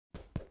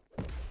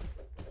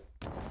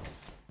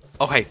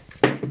Okay.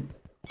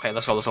 Okay,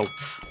 let's go, let's go.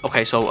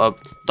 Okay, so,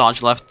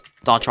 dodge left,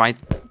 dodge right,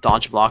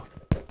 dodge block.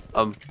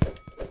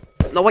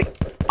 No, wait.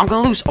 I'm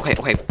gonna lose. Okay,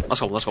 okay. Let's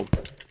go, let's go.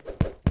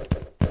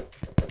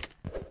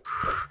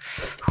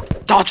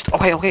 Dodged.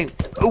 Okay, okay.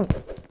 Oh.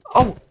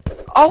 Oh.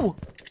 Oh.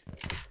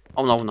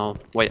 Oh, no, no.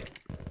 Wait.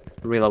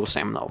 Reload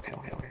stamina. Okay,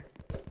 okay, okay.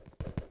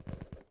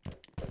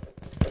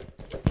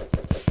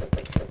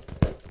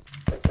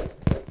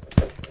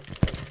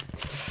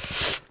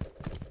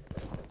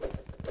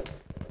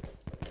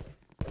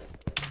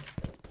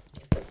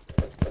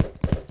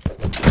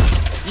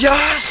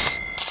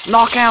 Yes!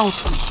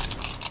 Knockout!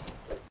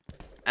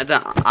 And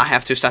then I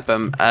have to step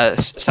on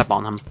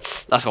him.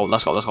 Let's go,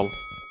 let's go, let's go.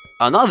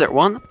 Another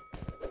one.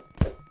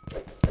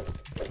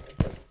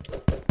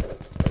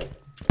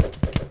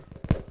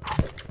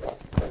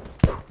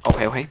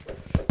 Okay, okay.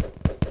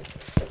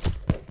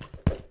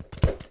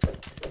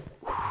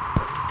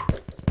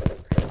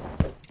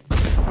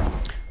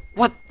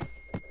 What?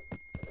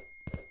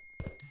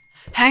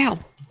 How?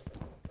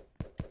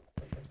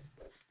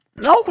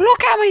 No,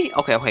 look at me!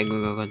 Okay, okay,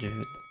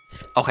 good.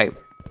 Okay.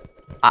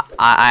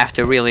 I have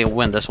to really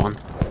win this one.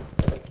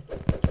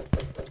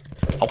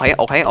 Okay,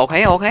 okay,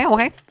 okay, okay,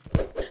 okay.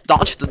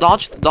 Dodged,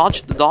 dodged,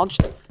 dodged,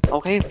 dodged.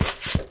 Okay.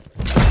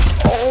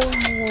 Oh,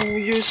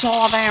 you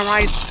saw that,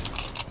 right?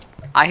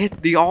 I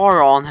hit the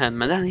R on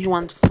him, and then he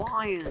went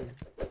flying.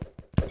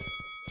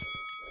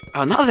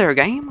 Another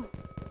game?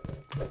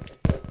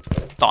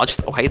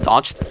 Dodged, okay,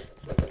 dodged.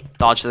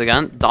 Dodged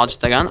again,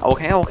 dodged again.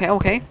 Okay, okay,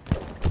 okay.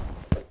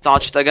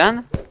 Dodged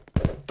again.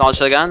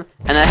 Dodged again.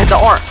 And then hit the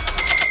R.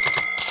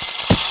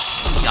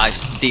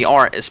 Guys, the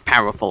R is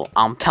powerful,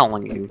 I'm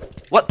telling you.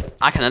 What?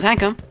 I can attack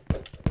him.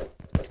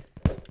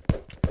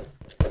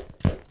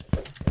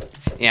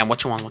 Yeah,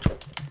 which one? Which one?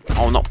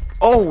 Oh no.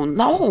 Oh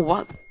no,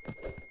 what?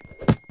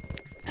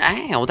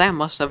 Ow, that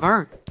must have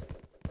hurt.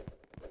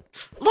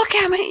 Look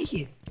at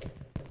me!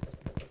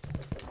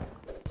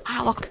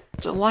 I look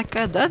like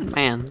a dead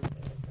man.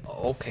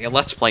 Okay,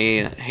 let's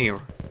play here.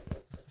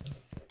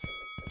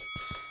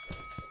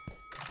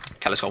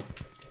 Okay, let's go.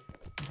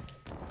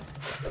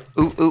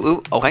 Ooh, ooh,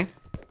 ooh, okay.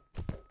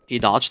 He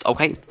dodged,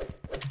 okay.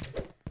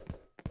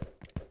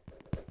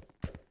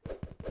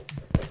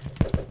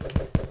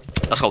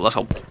 Let's go, let's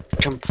go.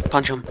 Punch him,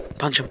 punch him,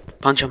 punch him,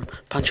 punch him,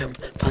 punch him,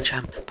 punch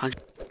him.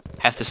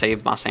 Have to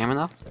save my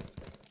stamina.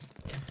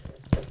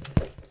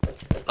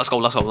 Let's go,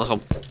 let's go, let's go.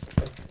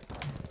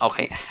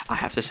 Okay, I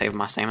have to save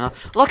my stamina.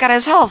 Look at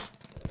his health!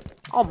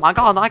 Oh my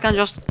god, I can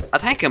just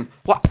attack him.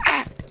 What?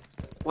 Ah!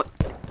 What?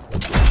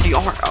 The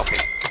R,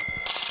 okay.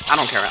 I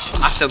don't care,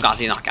 I still got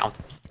the knockout.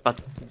 But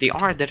the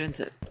R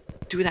didn't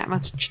do that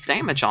much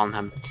damage on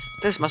him.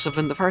 This must have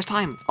been the first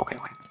time. Okay,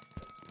 wait.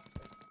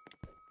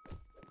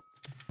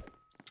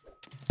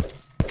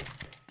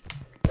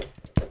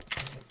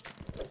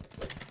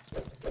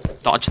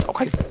 Dodged,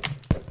 okay.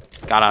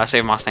 Gotta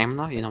save my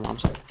stamina, you know what I'm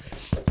saying.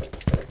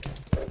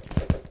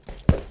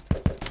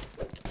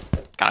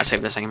 Gotta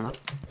save the stamina.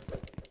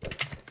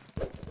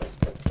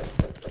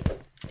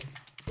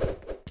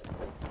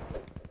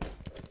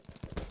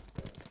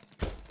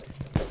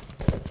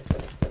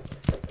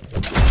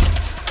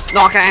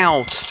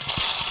 Knockout!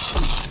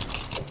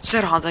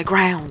 Sit on the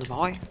ground,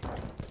 boy.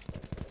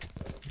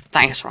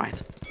 That's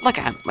right. Look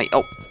at me.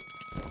 Oh.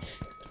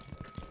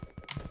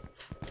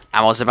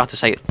 I was about to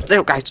say,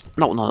 little guys.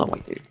 No, no, no,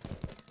 wait.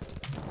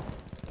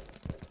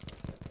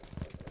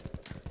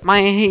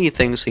 Man, he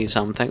thinks he's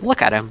something.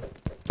 Look at him.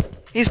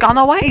 He's gone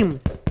away.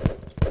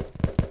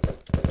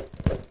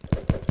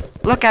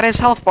 Look at his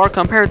health bar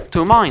compared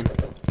to mine.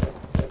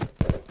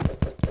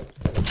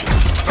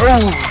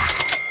 Ooh.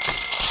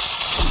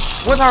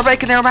 With our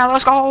bacon there, man.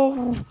 Let's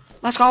go.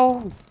 Let's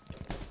go.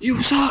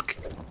 You suck.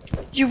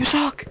 You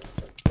suck.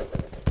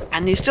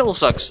 And he still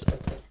sucks.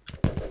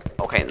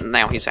 Okay,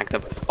 now he's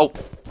active. Oh.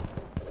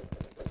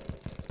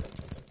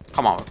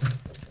 Come on.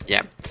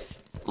 Yeah.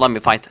 Let me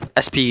fight.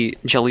 SP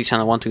Jelly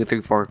Channel 1, 2,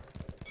 3, 4.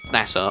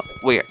 That's a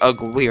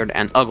weird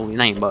and ugly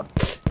name,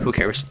 but who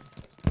cares?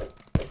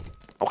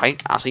 Okay,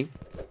 I see.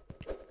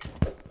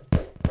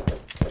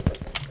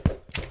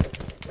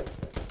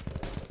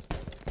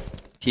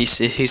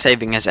 He's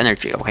saving his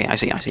energy. Okay, I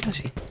see.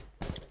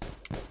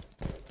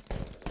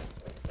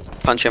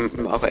 Punch him.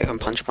 Okay, I can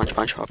punch.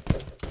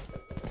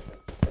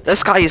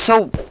 This guy is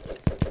so...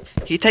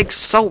 He takes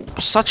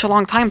such a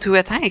long time to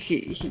attack.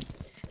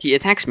 He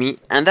attacks me,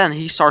 and then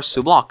he starts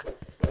to block.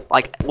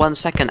 Like, 1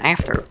 second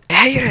after. I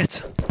hate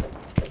it!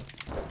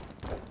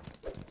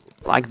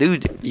 Like,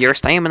 dude, your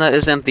stamina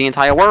isn't the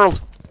entire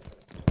world.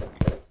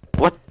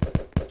 What?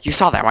 You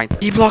saw that, right?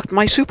 He blocked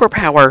my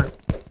superpower!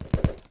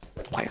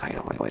 Wait.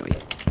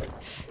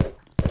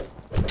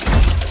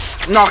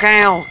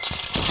 Knockout!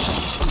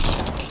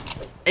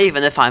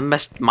 Even if I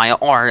missed my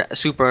R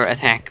super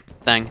attack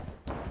thing,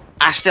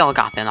 I still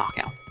got the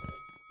knockout.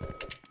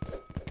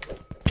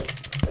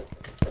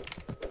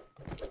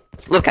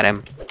 Look at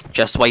him,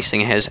 just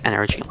wasting his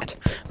energy on it.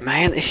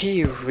 Man,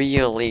 he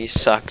really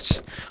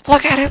sucks.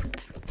 Look at him!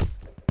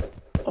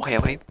 Okay.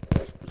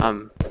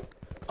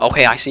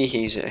 Okay, I see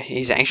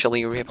he's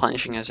actually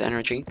replenishing his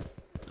energy.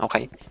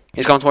 Okay.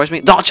 He's going towards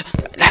me. Dodge!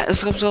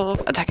 Let's go.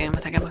 Attack him.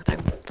 Okay.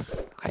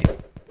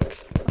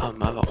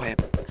 Okay.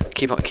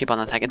 Keep on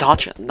attacking.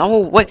 Dodge. No,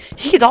 wait.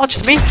 He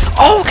dodged me.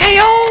 Okay,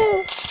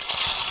 oh!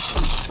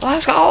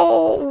 Let's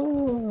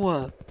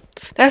go!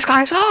 This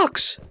guy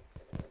sucks!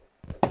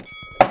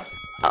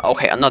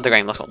 Okay, another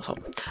game. Let's go.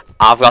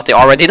 I've got the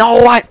already. No,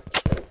 what?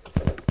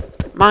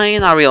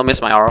 Man, I really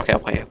miss my R.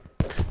 Okay.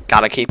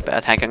 Gotta keep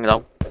attacking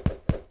though.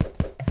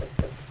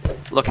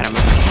 Look at him.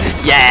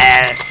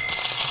 Yes!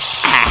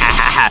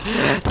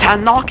 10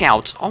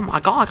 knockouts! Oh my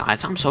god,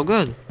 guys, I'm so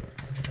good.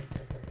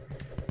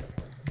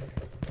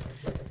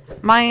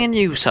 Man,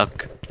 you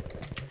suck.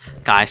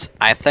 Guys,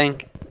 I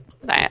think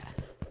that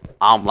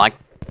I'm like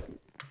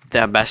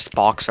the best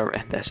boxer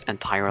in this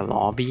entire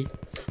lobby.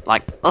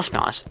 Like, let's be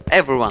honest,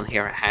 everyone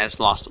here has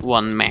lost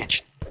one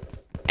match.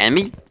 And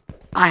me?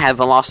 I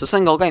haven't lost a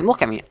single game.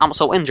 Look at me, I'm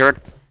so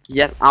injured,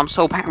 yet I'm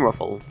so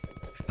powerful.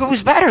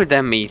 Who's better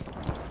than me?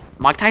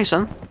 Mike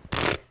Tyson?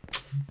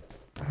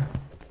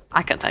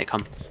 I can take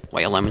him.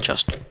 Wait, let me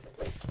just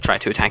try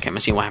to attack him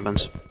and see what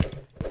happens.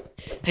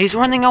 He's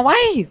running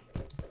away!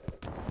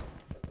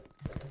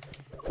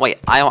 Wait,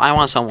 I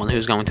want someone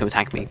who's going to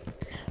attack me.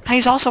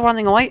 He's also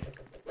running away.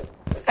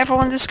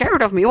 Everyone is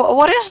scared of me.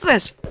 What is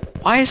this?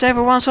 Why is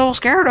everyone so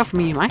scared of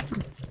me, man?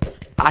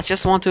 I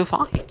just want to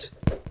fight.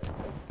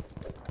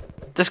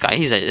 This guy,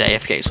 he's a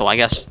AFK, so I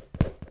guess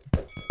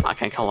I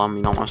can kill him,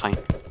 you know what I'm saying?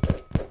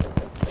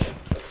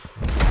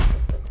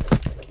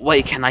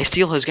 Wait, can I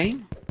steal his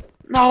game?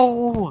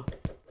 No!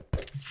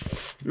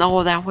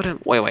 No, that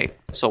wouldn't... Wait.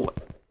 So,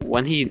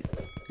 when he...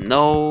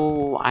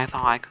 No, I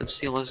thought I could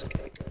steal his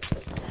game.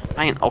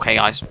 Man, okay,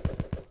 guys.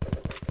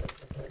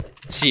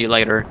 See you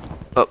later.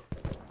 Oh.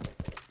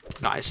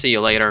 Guys, see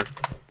you later.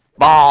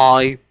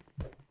 Bye!